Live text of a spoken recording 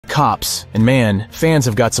Cops. And man, fans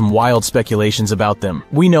have got some wild speculations about them.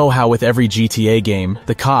 We know how with every GTA game,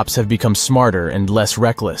 the cops have become smarter and less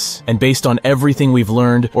reckless. And based on everything we've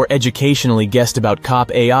learned or educationally guessed about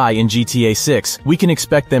cop AI in GTA 6, we can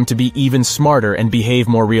expect them to be even smarter and behave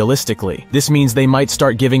more realistically. This means they might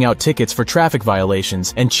start giving out tickets for traffic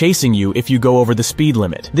violations and chasing you if you go over the speed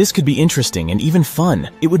limit. This could be interesting and even fun.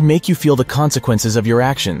 It would make you feel the consequences of your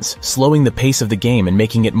actions, slowing the pace of the game and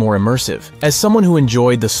making it more immersive. As someone who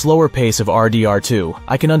enjoyed the slower pace of RDR2,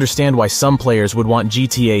 I can understand why some players would want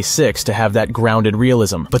GTA 6 to have that grounded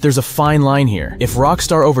realism. But there's a fine line here. If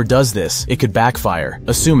Rockstar overdoes this, it could backfire,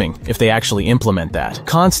 assuming if they actually implement that.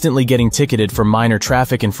 Constantly getting ticketed for minor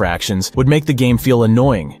traffic infractions would make the game feel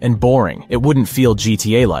annoying and boring. It wouldn't feel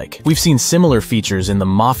GTA-like. We've seen similar features in the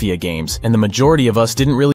Mafia games, and the majority of us didn't really